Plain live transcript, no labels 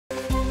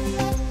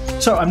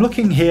So I'm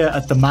looking here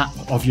at the map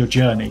of your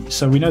journey.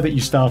 So we know that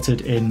you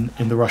started in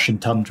the Russian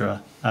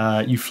tundra.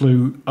 You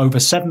flew over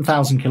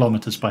 7,000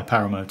 kilometers by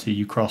paramotor.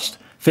 You crossed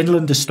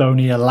Finland,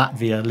 Estonia,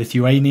 Latvia,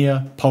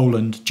 Lithuania,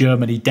 Poland,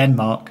 Germany,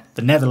 Denmark,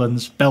 the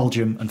Netherlands,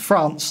 Belgium, and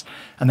France.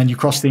 And then you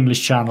crossed the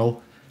English Channel,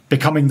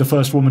 becoming the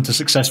first woman to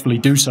successfully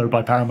do so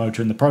by paramotor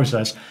in the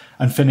process,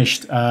 and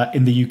finished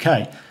in the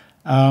UK.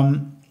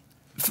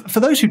 For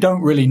those who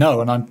don't really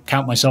know, and I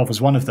count myself as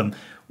one of them,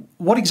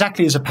 what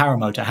exactly is a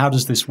paramotor? How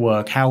does this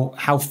work?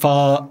 How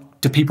far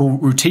do people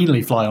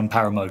routinely fly on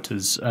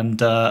paramotors?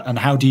 And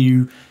how do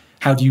you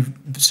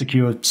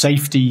secure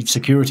safety,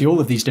 security, all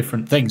of these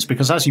different things?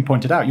 Because as you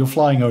pointed out, you're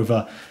flying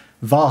over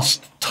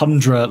vast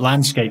tundra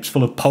landscapes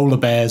full of polar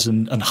bears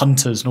and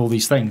hunters and all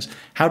these things.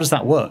 How does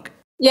that work?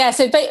 Yeah,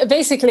 so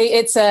basically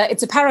it's a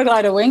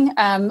paraglider wing,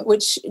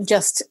 which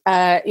just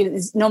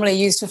is normally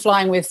used for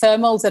flying with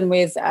thermals and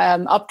with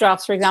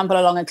updrafts, for example,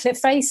 along a cliff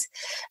face,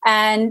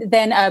 and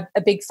then a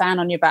big fan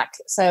on your back.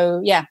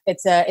 So yeah,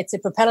 it's a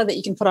propeller that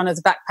you can put on as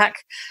a backpack,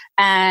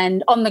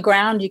 and on the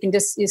ground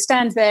you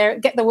stand there,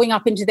 get the wing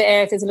up into the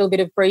air if there's a little bit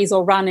of breeze,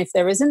 or run if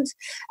there isn't,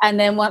 and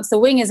then once the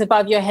wing is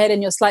above your head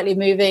and you're slightly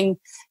moving,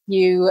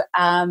 you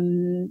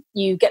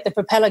get the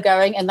propeller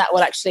going, and that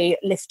will actually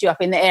lift you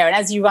up in the air. And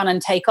as you run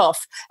and take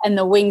off and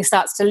the wing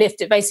starts to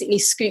lift, it basically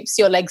scoops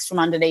your legs from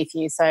underneath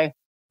you. So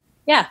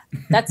yeah,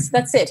 that's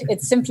it.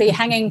 It's simply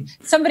hanging.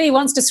 Somebody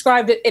once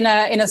described it in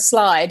a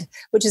slide,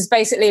 which is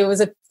basically, it was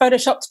a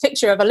photoshopped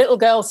picture of a little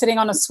girl sitting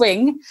on a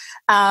swing,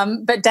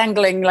 but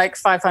dangling like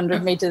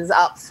 500 meters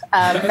up.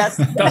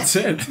 That's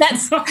it.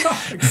 That's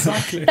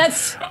exactly.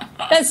 That's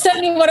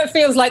certainly what it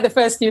feels like the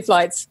first few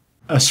flights.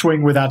 A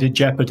swing with added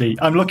jeopardy.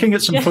 I'm looking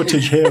at some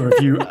footage here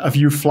of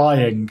you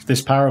flying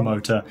this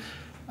paramotor,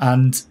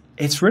 and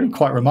it's really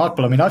quite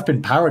remarkable. I mean, I've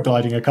been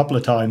paragliding a couple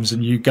of times,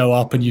 and you go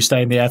up and you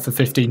stay in the air for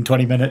 15,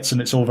 20 minutes,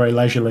 and it's all very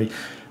leisurely.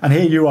 And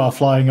here you are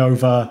flying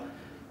over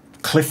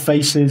cliff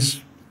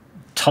faces,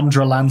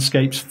 tundra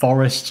landscapes,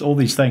 forests, all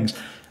these things.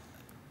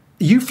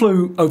 You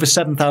flew over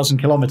 7,000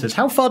 kilometers.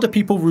 How far do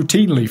people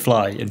routinely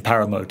fly in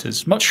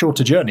paramotors? Much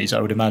shorter journeys,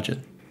 I would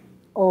imagine.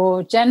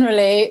 Or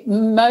generally,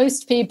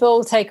 most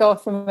people take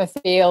off from a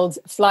field,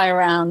 fly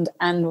around,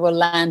 and will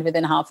land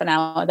within half an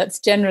hour. That's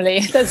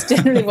generally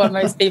what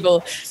most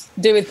people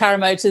do with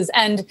paramotors.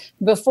 And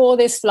before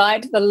this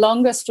flight, the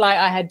longest flight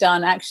I had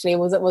done actually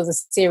was a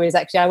series.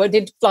 Actually, I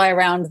did fly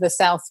around the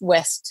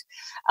southwest,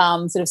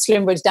 sort of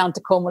Slimbridge down to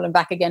Cornwall and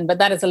back again. But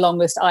that is the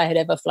longest I had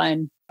ever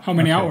flown. How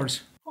many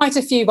hours? Quite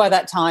a few by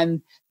that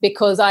time,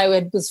 because I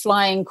was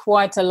flying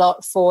quite a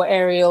lot for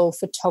aerial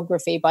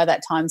photography by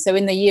that time. So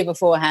in the year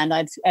beforehand,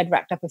 I'd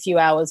racked up a few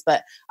hours,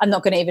 but I'm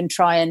not going to even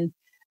try and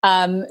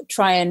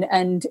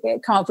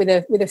come up with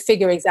a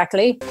figure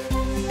exactly.